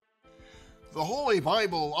The Holy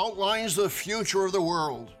Bible outlines the future of the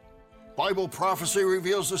world. Bible prophecy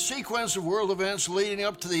reveals the sequence of world events leading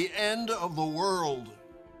up to the end of the world.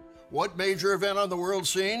 What major event on the world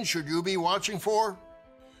scene should you be watching for?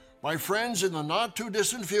 My friends, in the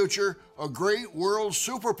not-too-distant future, a great world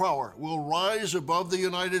superpower will rise above the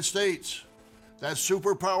United States. That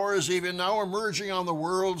superpower is even now emerging on the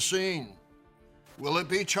world scene. Will it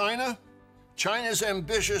be China? China's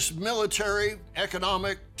ambitious military,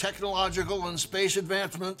 economic, technological, and space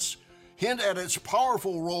advancements hint at its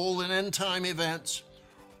powerful role in end-time events.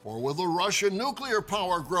 Or will the Russian nuclear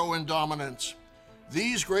power grow in dominance?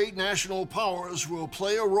 These great national powers will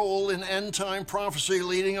play a role in end-time prophecy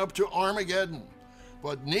leading up to Armageddon.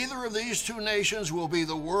 But neither of these two nations will be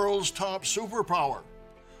the world's top superpower.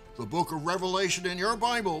 The book of Revelation in your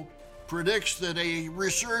Bible predicts that a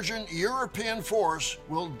resurgent European force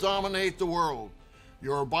will dominate the world.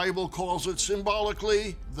 Your Bible calls it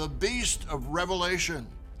symbolically the Beast of Revelation.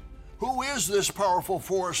 Who is this powerful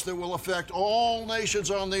force that will affect all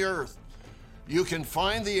nations on the earth? You can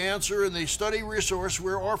find the answer in the study resource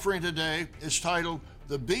we're offering today. It's titled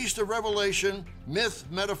The Beast of Revelation, Myth,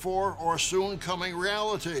 Metaphor, or Soon Coming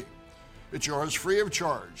Reality. It's yours free of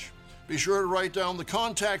charge. Be sure to write down the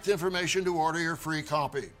contact information to order your free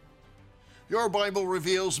copy. Your Bible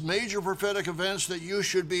reveals major prophetic events that you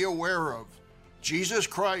should be aware of. Jesus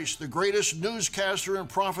Christ, the greatest newscaster and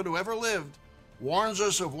prophet who ever lived, warns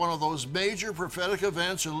us of one of those major prophetic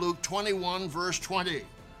events in Luke 21, verse 20.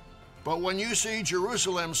 But when you see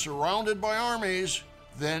Jerusalem surrounded by armies,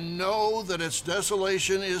 then know that its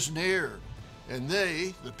desolation is near, and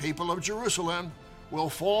they, the people of Jerusalem, will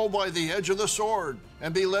fall by the edge of the sword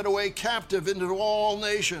and be led away captive into all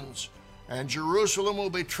nations. And Jerusalem will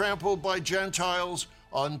be trampled by Gentiles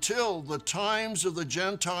until the times of the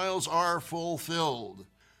Gentiles are fulfilled.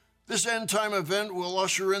 This end-time event will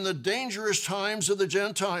usher in the dangerous times of the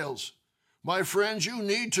Gentiles. My friends, you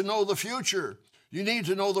need to know the future. You need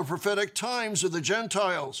to know the prophetic times of the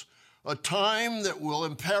Gentiles, a time that will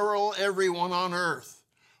imperil everyone on earth.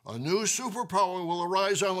 A new superpower will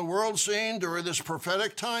arise on the world scene during this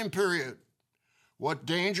prophetic time period. What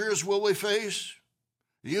dangers will we face?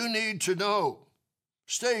 You need to know.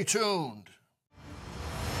 Stay tuned.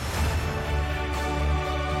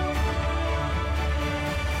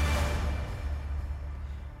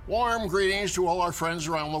 Warm greetings to all our friends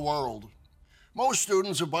around the world. Most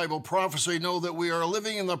students of Bible prophecy know that we are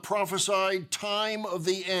living in the prophesied time of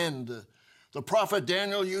the end. The prophet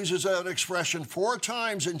Daniel uses that expression 4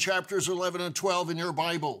 times in chapters 11 and 12 in your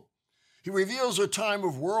Bible. He reveals a time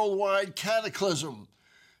of worldwide cataclysm.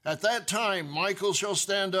 At that time, Michael shall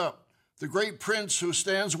stand up, the great prince who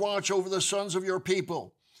stands watch over the sons of your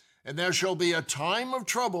people. And there shall be a time of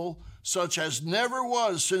trouble such as never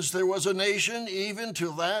was since there was a nation, even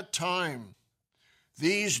to that time.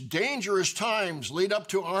 These dangerous times lead up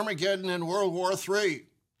to Armageddon and World War III.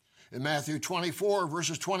 In Matthew 24,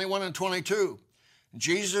 verses 21 and 22,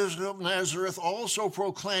 Jesus of Nazareth also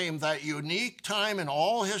proclaimed that unique time in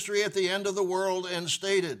all history at the end of the world and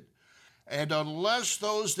stated, "And unless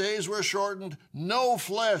those days were shortened, no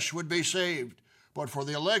flesh would be saved. But for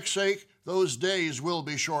the elect's sake, those days will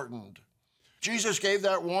be shortened." Jesus gave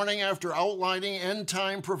that warning after outlining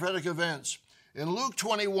end-time prophetic events. In Luke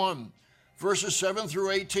 21, verses 7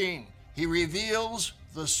 through 18, he reveals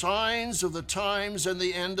the signs of the times and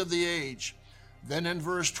the end of the age. Then in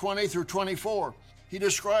verse 20 through 24, he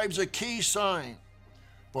describes a key sign.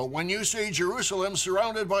 "But when you see Jerusalem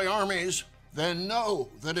surrounded by armies, then know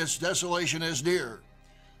that its desolation is near.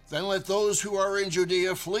 Then let those who are in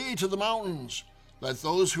Judea flee to the mountains. Let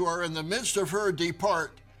those who are in the midst of her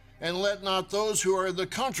depart, and let not those who are in the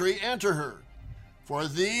country enter her. For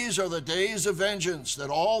these are the days of vengeance, that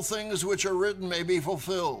all things which are written may be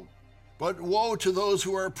fulfilled. But woe to those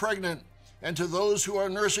who are pregnant, and to those who are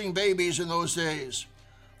nursing babies in those days.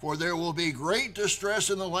 For there will be great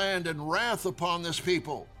distress in the land and wrath upon this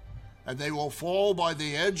people. And they will fall by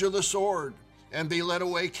the edge of the sword, and be led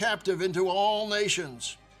away captive into all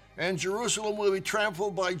nations. And Jerusalem will be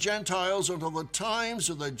trampled by Gentiles until the times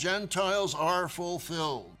of the Gentiles are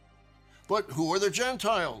fulfilled." But who are the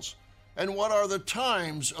Gentiles? And what are the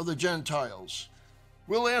times of the Gentiles?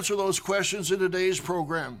 We'll answer those questions in today's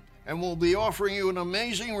program, and we'll be offering you an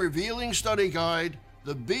amazing revealing study guide,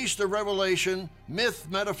 The Beast of Revelation, Myth,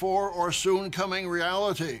 Metaphor, or Soon Coming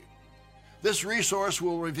Reality. This resource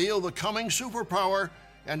will reveal the coming superpower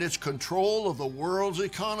and its control of the world's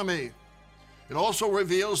economy. It also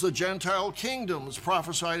reveals the Gentile kingdoms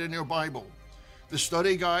prophesied in your Bible. The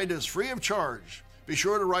study guide is free of charge. Be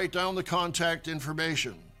sure to write down the contact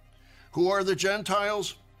information. Who are the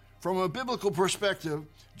Gentiles? From a biblical perspective,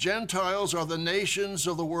 Gentiles are the nations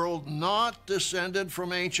of the world not descended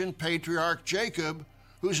from ancient patriarch Jacob,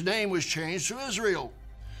 whose name was changed to Israel.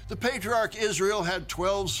 The patriarch Israel had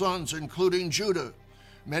 12 sons, including Judah,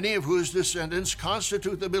 many of whose descendants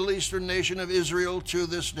constitute the Middle Eastern nation of Israel to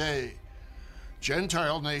this day.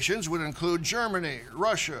 Gentile nations would include Germany,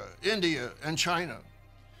 Russia, India, and China.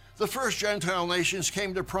 The first Gentile nations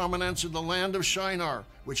came to prominence in the land of Shinar,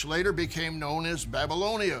 which later became known as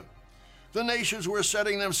Babylonia. The nations were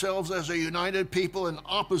setting themselves as a united people in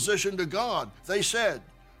opposition to God. They said,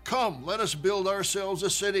 "Come, let us build ourselves a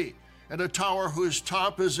city, and a tower whose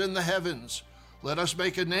top is in the heavens. Let us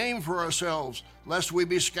make a name for ourselves, lest we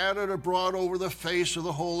be scattered abroad over the face of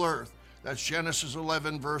the whole earth." That's Genesis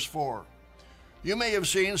 11, verse 4. You may have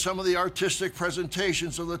seen some of the artistic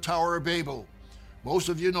presentations of the Tower of Babel. Most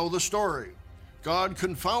of you know the story. God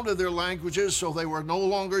confounded their languages so they were no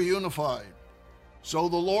longer unified. So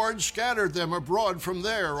the Lord scattered them abroad from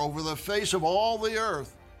there over the face of all the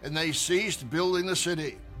earth, and they ceased building the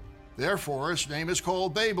city. Therefore its name is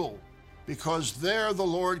called Babel, because there the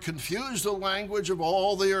Lord confused the language of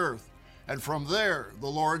all the earth, and from there the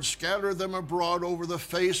Lord scattered them abroad over the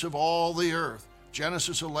face of all the earth.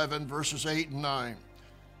 Genesis 11, verses 8 and 9.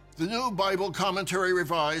 The New Bible Commentary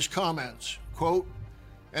Revised comments, quote,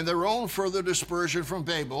 "And their own further dispersion from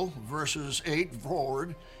Babel," verses 8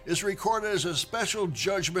 forward, "is recorded as a special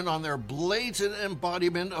judgment on their blatant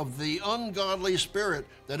embodiment of the ungodly spirit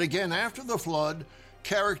that again after the flood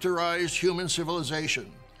characterized human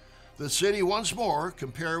civilization. The city once more,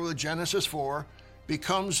 compared with Genesis 4,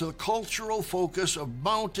 becomes the cultural focus of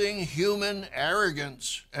mounting human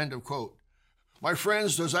arrogance," end of quote. My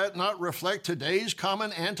friends, does that not reflect today's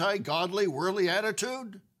common anti-godly, worldly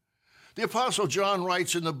attitude? The Apostle John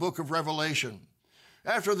writes in the book of Revelation,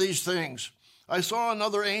 "After these things, I saw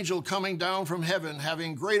another angel coming down from heaven,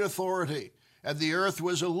 having great authority, and the earth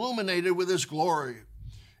was illuminated with his glory.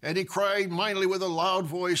 And he cried mightily with a loud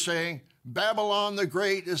voice, saying, Babylon the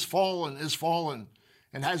Great is fallen,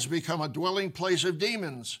 and has become a dwelling place of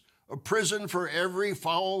demons, a prison for every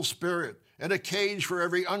foul spirit, and a cage for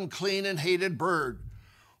every unclean and hated bird.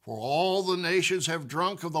 For all the nations have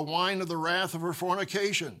drunk of the wine of the wrath of her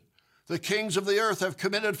fornication. The kings of the earth have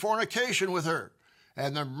committed fornication with her,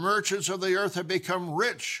 and the merchants of the earth have become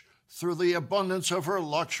rich through the abundance of her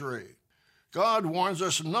luxury." God warns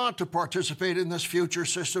us not to participate in this future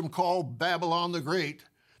system called Babylon the Great.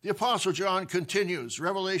 The Apostle John continues,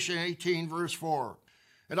 Revelation 18, verse 4,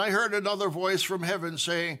 "And I heard another voice from heaven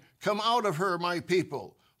saying, Come out of her, my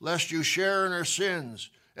people, lest you share in her sins,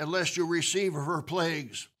 and lest you receive of her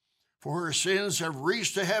plagues. For her sins have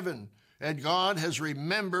reached to heaven, and God has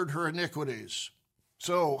remembered her iniquities."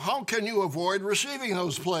 So, how can you avoid receiving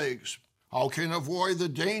those plagues? How can you avoid the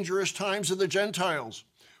dangerous times of the Gentiles?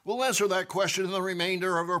 We'll answer that question in the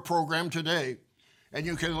remainder of our program today. And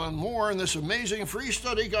you can learn more in this amazing free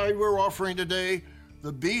study guide we're offering today,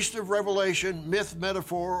 The Beast of Revelation, Myth,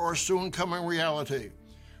 Metaphor, or Soon Coming Reality.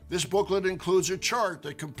 This booklet includes a chart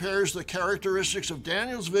that compares the characteristics of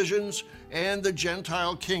Daniel's visions and the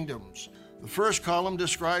Gentile kingdoms. The first column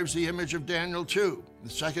describes the image of Daniel 2. The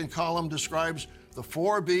second column describes the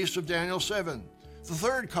four beasts of Daniel 7. The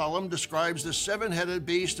third column describes the seven-headed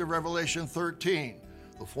beast of Revelation 13.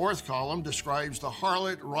 The fourth column describes the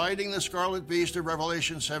harlot riding the scarlet beast of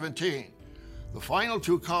Revelation 17. The final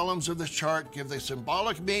two columns of this chart give the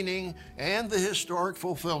symbolic meaning and the historic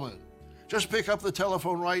fulfillment. Just pick up the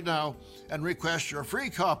telephone right now and request your free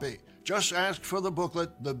copy. Just ask for the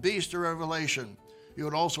booklet, The Beast of Revelation. You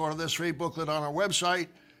would also order this free booklet on our website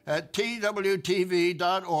at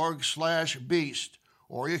twtv.org/beast,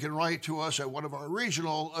 or you can write to us at one of our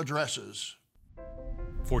regional addresses.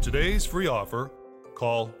 For today's free offer,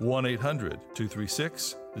 call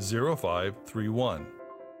 1-800-236-0531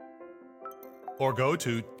 or go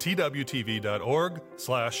to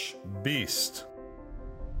twtv.org/beast.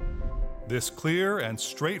 This clear and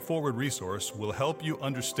straightforward resource will help you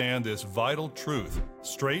understand this vital truth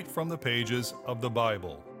straight from the pages of the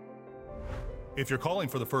Bible. If you're calling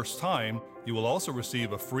for the first time, you will also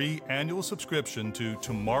receive a free annual subscription to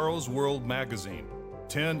Tomorrow's World magazine.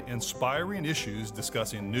 10 inspiring issues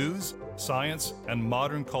discussing news, science, and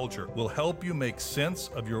modern culture will help you make sense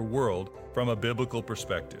of your world from a biblical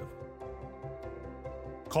perspective.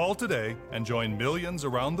 Call today and join millions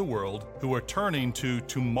around the world who are turning to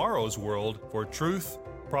Tomorrow's World for truth,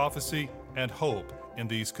 prophecy, and hope in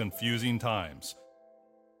these confusing times.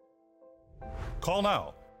 Call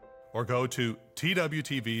now or go to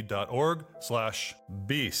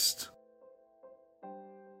twtv.org/beast.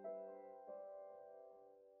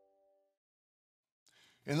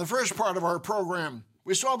 In the first part of our program,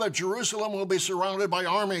 We saw that Jerusalem will be surrounded by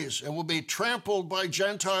armies and will be trampled by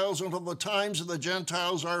Gentiles until the times of the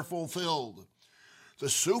Gentiles are fulfilled. The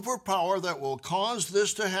superpower that will cause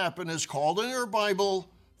this to happen is called in your Bible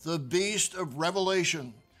the beast of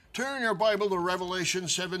Revelation. Turn your Bible to Revelation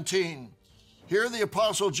 17. Here the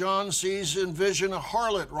Apostle John sees in vision a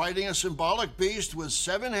harlot riding a symbolic beast with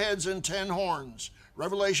 7 heads and 10 horns.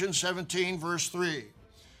 Revelation 17, verse 3.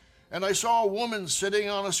 And I saw a woman sitting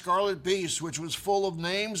on a scarlet beast, which was full of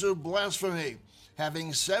names of blasphemy,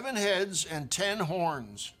 having 7 heads and 10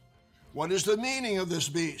 horns. What is the meaning of this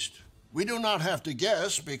beast? We do not have to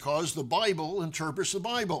guess because the Bible interprets the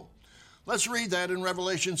Bible. Let's read that in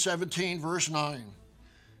Revelation 17, verse 9.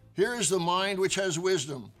 Here is the mind which has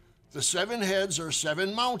wisdom. The 7 heads are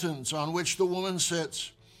 7 mountains on which the woman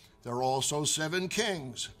sits. There are also 7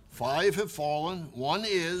 kings. 5 have fallen, 1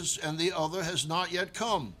 is, and the other has not yet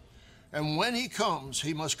come. And when he comes,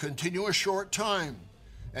 he must continue a short time.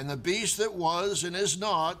 And the beast that was and is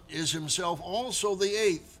not is himself also the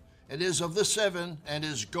 8th, and is of the 7, and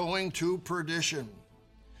is going to perdition.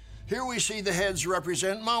 Here we see the heads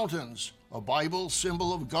represent mountains, a Bible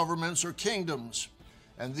symbol of governments or kingdoms.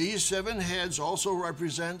 And these 7 heads also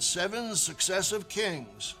represent 7 successive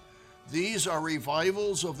kings. These are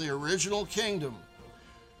revivals of the original kingdom.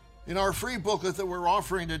 In our free booklet that we're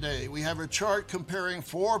offering today, we have a chart comparing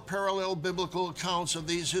 4 parallel biblical accounts of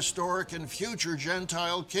these historic and future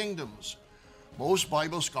Gentile kingdoms. Most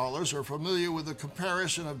Bible scholars are familiar with the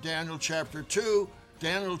comparison of Daniel chapter 2,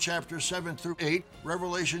 Daniel chapter 7 through 8,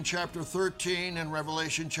 Revelation chapter 13, and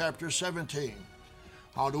Revelation chapter 17.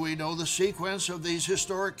 How do we know the sequence of these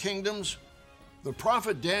historic kingdoms? The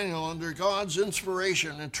prophet Daniel, under God's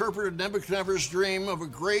inspiration, interpreted Nebuchadnezzar's dream of a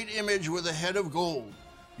great image with a head of gold.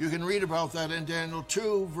 You can read about that in Daniel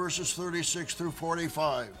 2, verses 36 through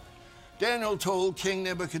 45. Daniel told King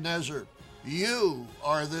Nebuchadnezzar, "You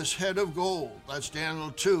are this head of gold." That's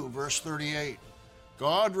Daniel 2, verse 38.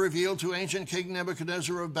 God revealed to ancient King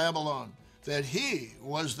Nebuchadnezzar of Babylon that he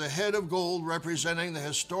was the head of gold representing the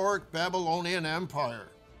historic Babylonian Empire.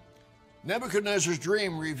 Nebuchadnezzar's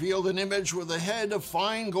dream revealed an image with a head of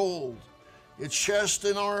fine gold, its chest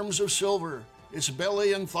and arms of silver, its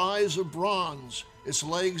belly and thighs of bronze, its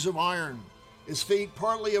legs of iron, its feet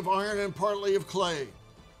partly of iron and partly of clay.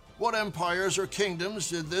 What empires or kingdoms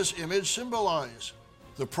did this image symbolize?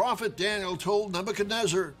 The prophet Daniel told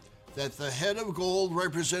Nebuchadnezzar that the head of gold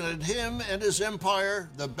represented him and his empire,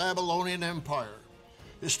 the Babylonian Empire.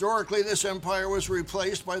 Historically, this empire was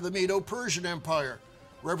replaced by the Medo-Persian Empire,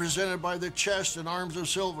 represented by the chest and arms of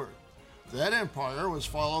silver. That empire was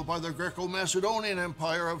followed by the Greco-Macedonian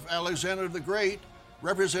Empire of Alexander the Great,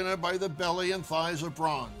 represented by the belly and thighs of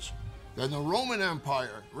bronze. Then the Roman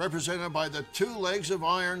Empire, represented by the 2 legs of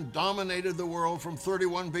iron, dominated the world from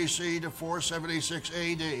 31 BC to 476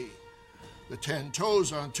 AD. The 10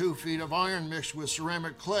 toes on 2 feet of iron mixed with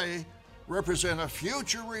ceramic clay represent a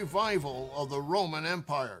future revival of the Roman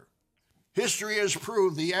Empire. History has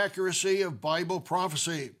proved the accuracy of Bible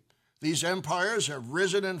prophecy. These empires have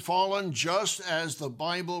risen and fallen just as the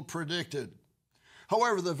Bible predicted.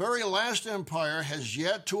 However, the very last empire has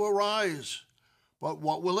yet to arise. But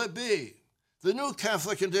what will it be? The New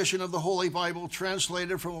Catholic edition of the Holy Bible,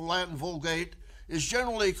 translated from the Latin Vulgate, is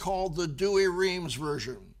generally called the Douay-Rheims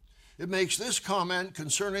version. It makes this comment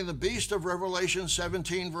concerning the beast of Revelation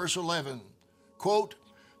 17, verse 11. Quote,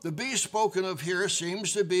 "The beast spoken of here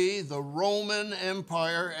seems to be the Roman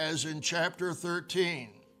Empire as in chapter 13.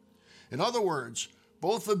 In other words,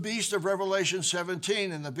 both the beast of Revelation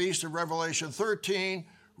 17 and the beast of Revelation 13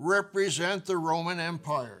 represent the Roman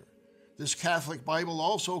Empire. This Catholic Bible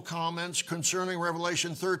also comments concerning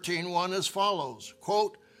Revelation 13:1 as follows,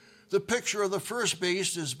 quote, "The picture of the first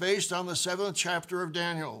beast is based on the 7th chapter of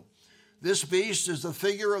Daniel. This beast is the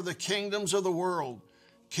figure of the kingdoms of the world,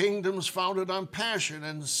 kingdoms founded on passion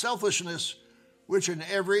and selfishness, which in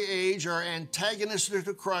every age are antagonistic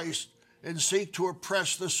to Christ and seek to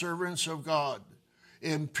oppress the servants of God.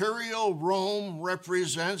 Imperial Rome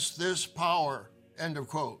represents this power," end of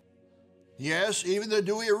quote. Yes, even the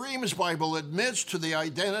Douay-Rheims Bible admits to the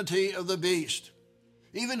identity of the beast.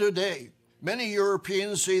 Even today, many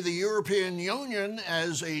Europeans see the European Union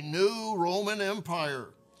as a new Roman Empire.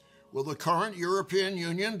 Will the current European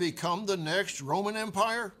Union become the next Roman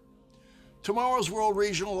Empire? Tomorrow's World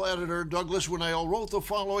Regional Editor Douglas Winnail wrote the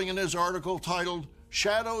following in his article titled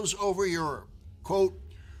 "Shadows Over Europe." Quote,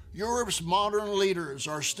 "Europe's modern leaders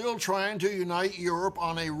are still trying to unite Europe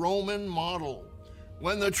on a Roman model.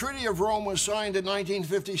 When the Treaty of Rome was signed in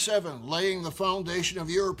 1957, laying the foundation of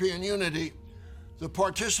European unity, the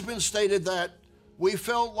participants stated that we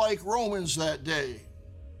felt like Romans that day.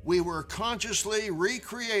 we were consciously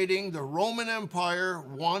recreating the Roman Empire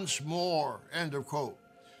once more, end of quote.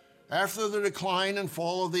 After the decline and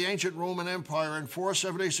fall of the ancient Roman Empire in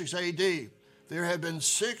 476 AD, there have been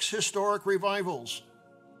 6 historic revivals.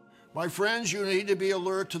 My friends, you need to be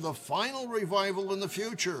alert to the final revival in the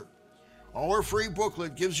future. Our free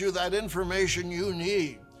booklet gives you that information you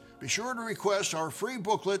need. Be sure to request our free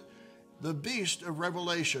booklet, The Beast of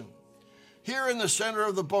Revelation. Here in the center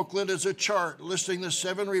of the booklet is a chart listing the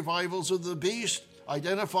 7 revivals of the beast,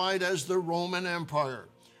 identified as the Roman Empire.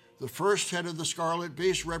 The first head of the scarlet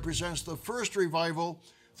beast represents the first revival,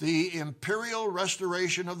 the imperial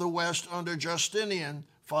restoration of the West under Justinian,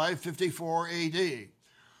 554 AD.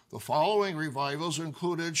 The following revivals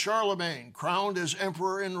included Charlemagne, crowned as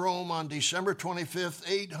emperor in Rome on December 25,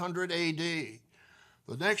 800 AD.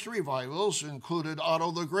 The next revivals included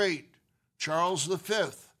Otto the Great, Charles V,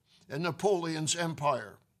 and Napoleon's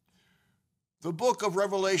empire. The book of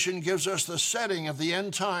Revelation gives us the setting of the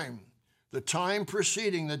end time, the time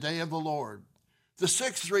preceding the day of the Lord. The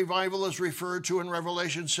 6th revival is referred to in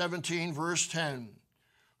Revelation 17, verse 10.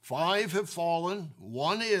 5 have fallen,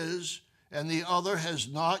 1 is, and the other has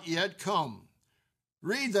not yet come.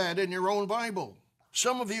 Read that in your own Bible.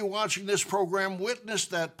 Some of you watching this program witnessed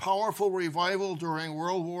that powerful revival during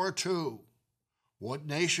World War II. What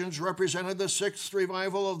nations represented the 6th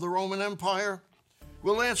revival of the Roman Empire?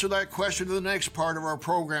 We'll answer that question in the next part of our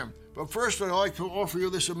program. But first, I'd like to offer you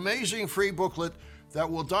this amazing free booklet that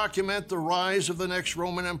will document the rise of the next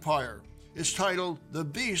Roman Empire. It's titled, The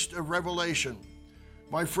Beast of Revelation.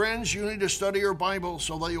 My friends, you need to study your Bible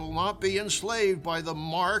so that you will not be enslaved by the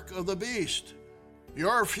mark of the beast.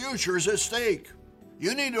 Your future is at stake.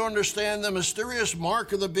 You need to understand the mysterious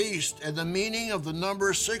mark of the beast and the meaning of the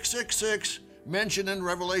number 666 mentioned in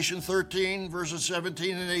Revelation 13, verses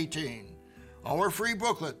 17 and 18. Our free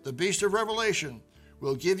booklet, The Beast of Revelation,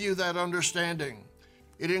 will give you that understanding.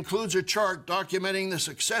 It includes a chart documenting the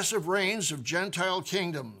successive reigns of Gentile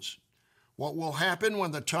kingdoms. What will happen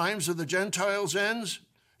when the times of the Gentiles ends?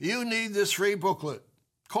 You need this free booklet.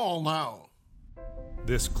 Call now.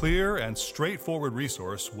 This clear and straightforward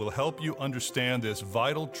resource will help you understand this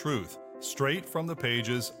vital truth straight from the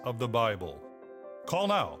pages of the Bible. Call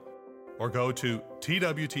now or go to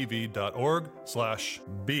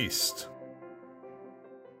twtv.org/beast.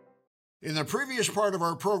 In the previous part of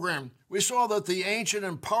our program, we saw that the ancient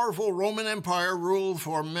and powerful Roman Empire ruled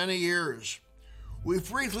for many years. We've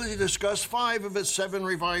briefly discussed 5 of its 7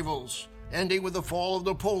 revivals, ending with the fall of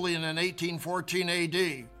Napoleon in 1814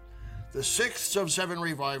 AD. The 6th of 7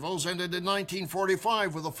 revivals ended in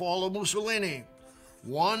 1945 with the fall of Mussolini.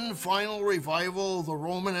 One final revival of the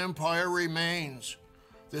Roman Empire remains.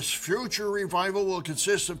 This future revival will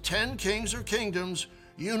consist of 10 kings or kingdoms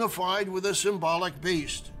unified with a symbolic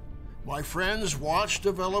beast. My friends, watch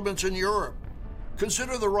developments in Europe.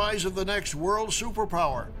 Consider the rise of the next world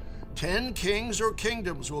superpower. 10 kings or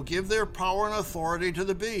kingdoms will give their power and authority to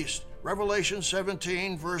the beast. Revelation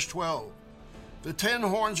 17, verse 12. The 10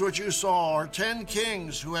 horns which you saw are 10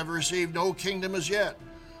 kings who have received no kingdom as yet,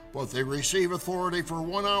 but they receive authority for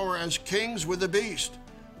 1 hour as kings with the beast.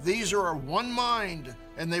 These are of one mind,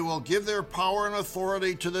 and they will give their power and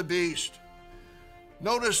authority to the beast.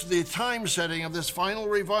 Notice the time setting of this final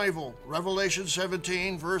revival, Revelation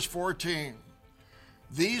 17, verse 14.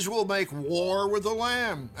 These will make war with the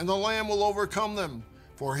Lamb, and the Lamb will overcome them,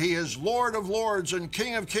 for he is Lord of lords and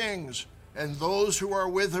King of kings, and those who are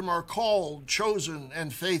with him are called, chosen,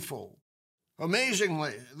 and faithful.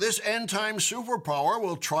 Amazingly, this end-time superpower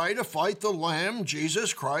will try to fight the Lamb,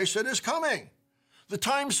 Jesus Christ, that is coming. The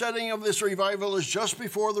time setting of this revival is just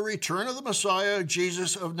before the return of the Messiah,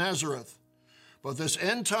 Jesus of Nazareth. But this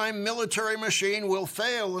end-time military machine will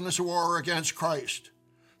fail in this war against Christ.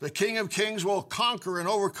 The King of Kings will conquer and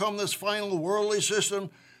overcome this final worldly system,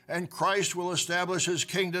 and Christ will establish his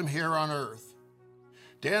kingdom here on earth.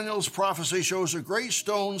 Daniel's prophecy shows a great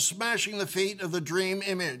stone smashing the feet of the dream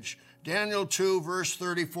image. Daniel 2, verse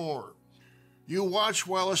 34. You watched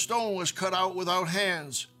while a stone was cut out without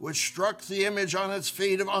hands, which struck the image on its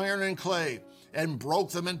feet of iron and clay, and broke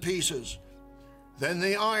them in pieces. Then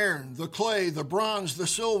the iron, the clay, the bronze, the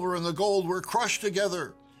silver, and the gold were crushed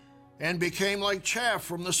together and became like chaff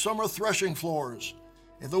from the summer threshing floors.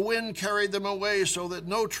 And the wind carried them away so that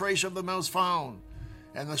no trace of them was found.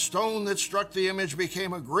 And the stone that struck the image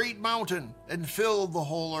became a great mountain and filled the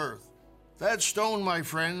whole earth. That stone, my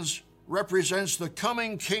friends, represents the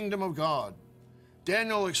coming kingdom of God.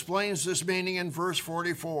 Daniel explains this meaning in verse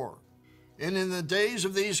 44. And in the days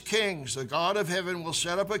of these kings, the God of heaven will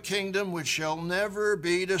set up a kingdom which shall never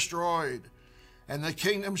be destroyed. And the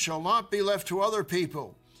kingdom shall not be left to other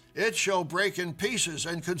people. It shall break in pieces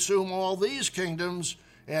and consume all these kingdoms,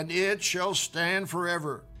 and it shall stand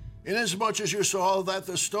forever. Inasmuch as you saw that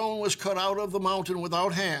the stone was cut out of the mountain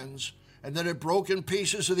without hands, and that it broke in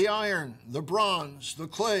pieces of the iron, the bronze, the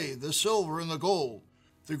clay, the silver, and the gold,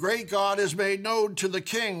 the great God has made known to the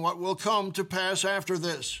king what will come to pass after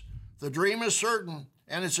this. The dream is certain,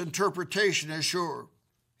 and its interpretation is sure.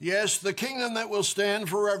 Yes, the kingdom that will stand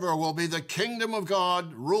forever will be the kingdom of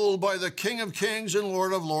God, ruled by the King of Kings and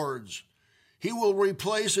Lord of Lords. He will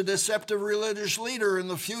replace a deceptive religious leader in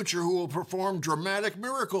the future who will perform dramatic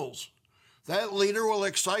miracles. That leader will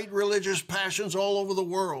excite religious passions all over the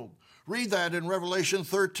world. Read that in Revelation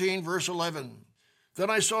 13, verse 11. Then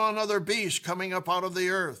I saw another beast coming up out of the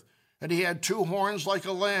earth, and he had 2 horns like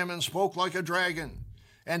a lamb and spoke like a dragon.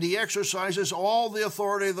 And he exercises all the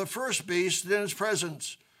authority of the first beast in his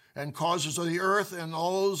presence, and causes the earth and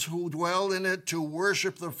those who dwell in it to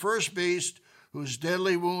worship the first beast whose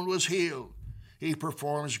deadly wound was healed. He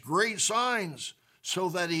performs great signs, so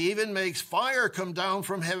that he even makes fire come down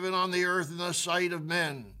from heaven on the earth in the sight of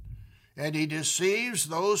men. And he deceives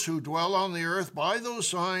those who dwell on the earth by those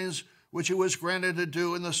signs which he was granted to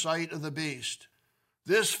do in the sight of the beast.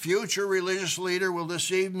 This future religious leader will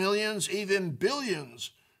deceive millions, even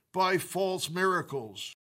billions, by false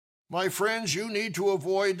miracles. My friends, you need to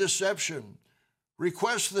avoid deception.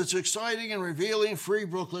 Request this exciting and revealing free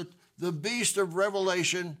booklet, The Beast of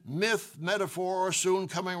Revelation, Myth, Metaphor, or Soon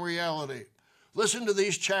Coming Reality. Listen to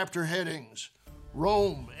these chapter headings: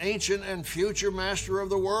 Rome, Ancient and Future Master of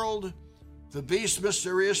the World, The Beast's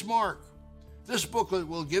Mysterious Mark. This booklet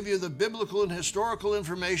will give you the biblical and historical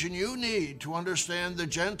information you need to understand the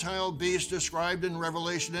Gentile beast described in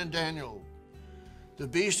Revelation and Daniel. The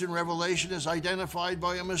beast in Revelation is identified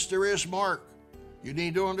by a mysterious mark. You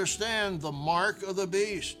need to understand the mark of the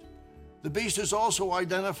beast. The beast is also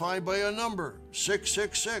identified by a number,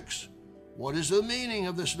 666. What is the meaning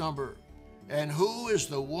of this number? And who is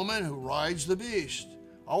the woman who rides the beast?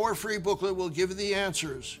 Our free booklet will give you the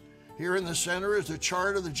answers. Here in the center is the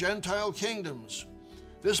chart of the Gentile kingdoms.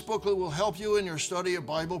 This booklet will help you in your study of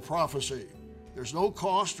Bible prophecy. There's no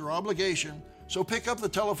cost or obligation, so pick up the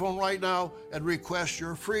telephone right now and request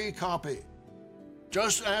your free copy.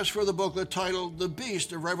 Just ask for the booklet titled The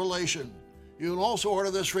Beast of Revelation. You can also order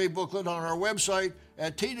this free booklet on our website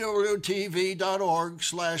at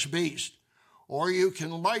twtv.org/beast, or you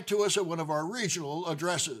can write to us at one of our regional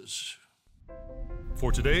addresses.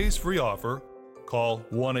 For today's free offer, call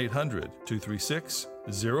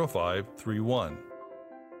 1-800-236-0531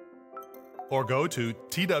 or go to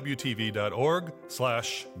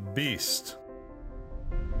twtv.org/beast.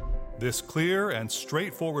 This clear and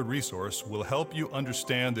straightforward resource will help you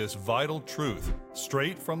understand this vital truth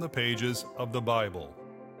straight from the pages of the Bible.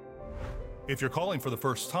 If you're calling for the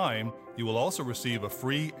first time, you will also receive a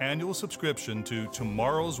free annual subscription to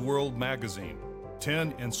Tomorrow's World magazine.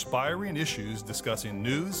 10 inspiring issues discussing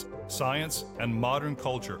news, science, and modern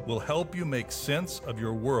culture will help you make sense of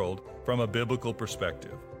your world from a biblical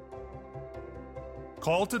perspective.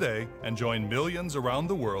 Call today and join millions around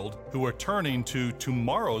the world who are turning to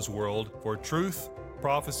Tomorrow's World for truth,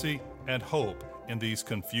 prophecy, and hope in these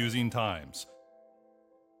confusing times.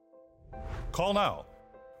 Call now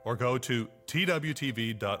or go to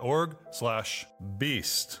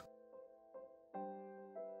twtv.org/beast.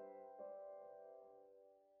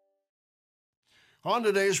 On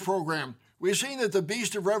today's program, we've seen that the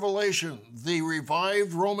Beast of Revelation, the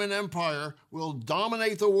revived Roman Empire, will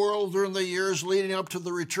dominate the world during the years leading up to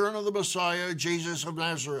the return of the Messiah, Jesus of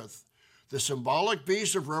Nazareth. The symbolic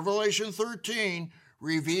beast of Revelation 13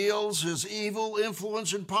 reveals his evil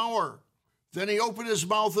influence and power. Then he opened his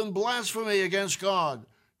mouth in blasphemy against God,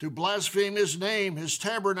 to blaspheme his name, his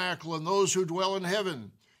tabernacle, and those who dwell in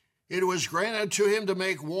heaven. It was granted to him to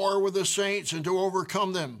make war with the saints and to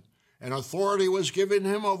overcome them. And authority was given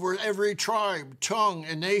him over every tribe, tongue,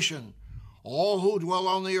 and nation. All who dwell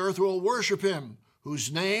on the earth will worship him,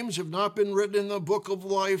 whose names have not been written in the book of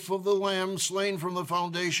life of the Lamb slain from the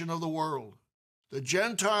foundation of the world. The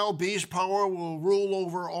Gentile beast power will rule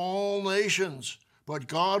over all nations, but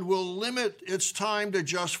God will limit its time to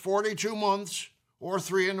just 42 months or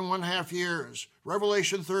 3.5 years.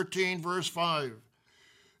 Revelation 13, verse 5.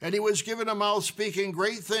 And he was given a mouth speaking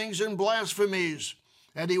great things and blasphemies,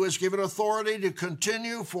 and he was given authority to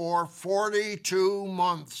continue for 42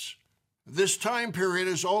 months. This time period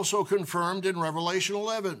is also confirmed in Revelation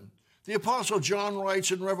 11. The Apostle John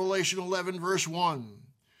writes in Revelation 11, verse 1,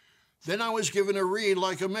 Then I was given a reed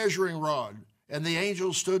like a measuring rod, and the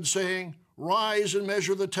angel stood saying, Rise and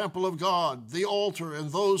measure the temple of God, the altar,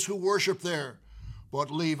 and those who worship there.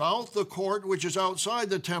 But leave out the court which is outside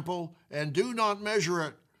the temple, and do not measure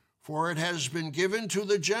it, For it has been given to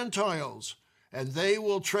the Gentiles, and they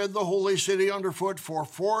will tread the holy city underfoot for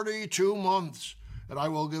 42 months. And I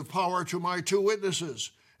will give power to my 2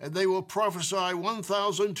 witnesses, and they will prophesy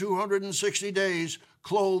 1,260 days,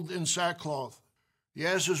 clothed in sackcloth.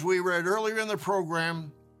 Yes, as we read earlier in the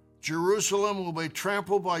program, Jerusalem will be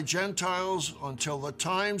trampled by Gentiles until the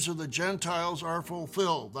times of the Gentiles are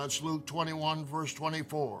fulfilled. That's Luke 21, verse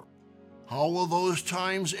 24. How will those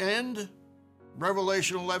times end?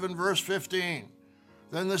 Revelation 11, verse 15.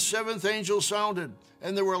 Then the 7th angel sounded,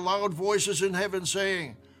 and there were loud voices in heaven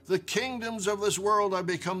saying, The kingdoms of this world have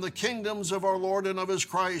become the kingdoms of our Lord and of his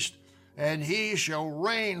Christ, and he shall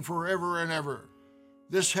reign forever and ever.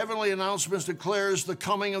 This heavenly announcement declares the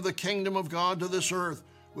coming of the kingdom of God to this earth,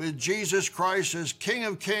 with Jesus Christ as King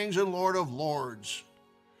of kings and Lord of lords.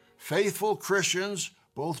 Faithful Christians,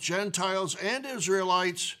 both Gentiles and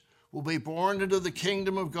Israelites, will be born into the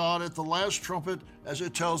kingdom of God at the last trumpet, as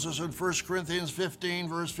it tells us in 1 Corinthians 15,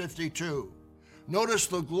 verse 52. Notice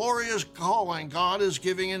the glorious calling God is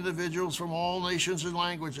giving individuals from all nations and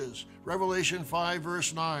languages. Revelation 5,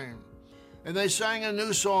 verse 9. And they sang a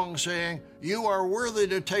new song, saying, You are worthy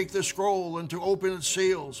to take the scroll and to open its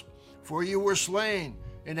seals, for you were slain,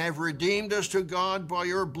 and have redeemed us to God by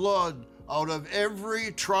your blood out of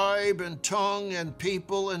every tribe and tongue and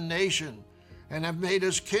people and nation, and have made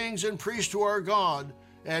us kings and priests to our God,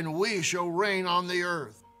 and we shall reign on the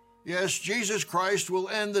earth. Yes, Jesus Christ will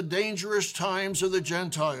end the dangerous times of the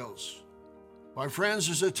Gentiles. My friends,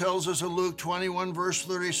 as it tells us in Luke 21, verse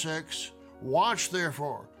 36, Watch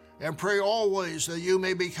therefore, and pray always that you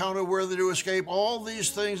may be counted worthy to escape all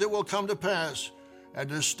these things that will come to pass, and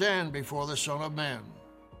to stand before the Son of Man.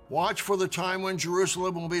 Watch for the time when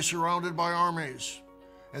Jerusalem will be surrounded by armies.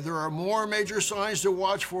 And there are more major signs to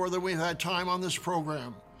watch for than we've had time on this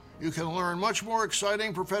program. You can learn much more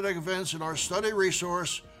exciting prophetic events in our study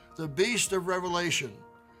resource, The Beast of Revelation.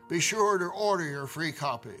 Be sure to order your free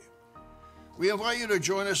copy. We invite you to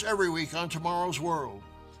join us every week on Tomorrow's World.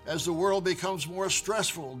 As the world becomes more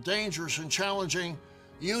stressful, dangerous, and challenging,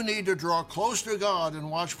 you need to draw close to God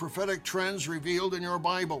and watch prophetic trends revealed in your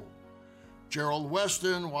Bible. Gerald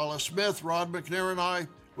Weston, Wallace Smith, Rod McNair, and I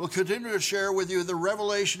will continue to share with you the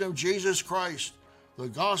revelation of Jesus Christ, the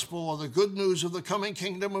gospel of the good news of the coming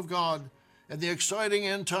kingdom of God, and the exciting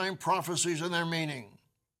end-time prophecies and their meaning.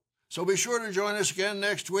 So be sure to join us again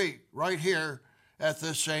next week, right here at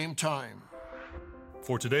the same time.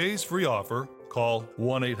 For today's free offer, call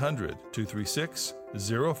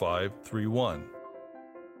 1-800-236-0531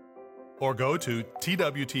 or go to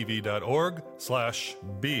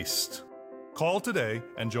twtv.org/beast. Call today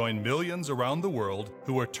and join millions around the world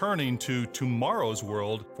who are turning to Tomorrow's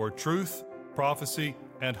World for truth, prophecy,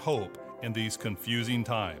 and hope in these confusing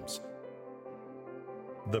times.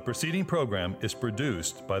 The preceding program is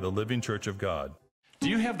produced by the Living Church of God. Do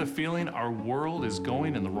you have the feeling our world is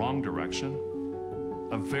going in the wrong direction?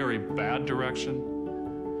 A very bad direction?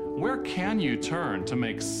 Where can you turn to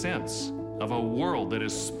make sense of a world that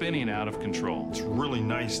is spinning out of control? It's really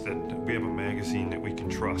nice that we have a magazine that we can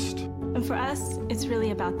trust. And for us, it's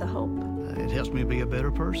really about the hope. It helps me be a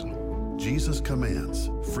better person. Jesus commands,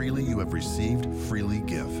 freely you have received, freely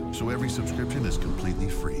give. So every subscription is completely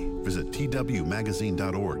free. Visit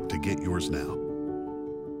twmagazine.org to get yours now.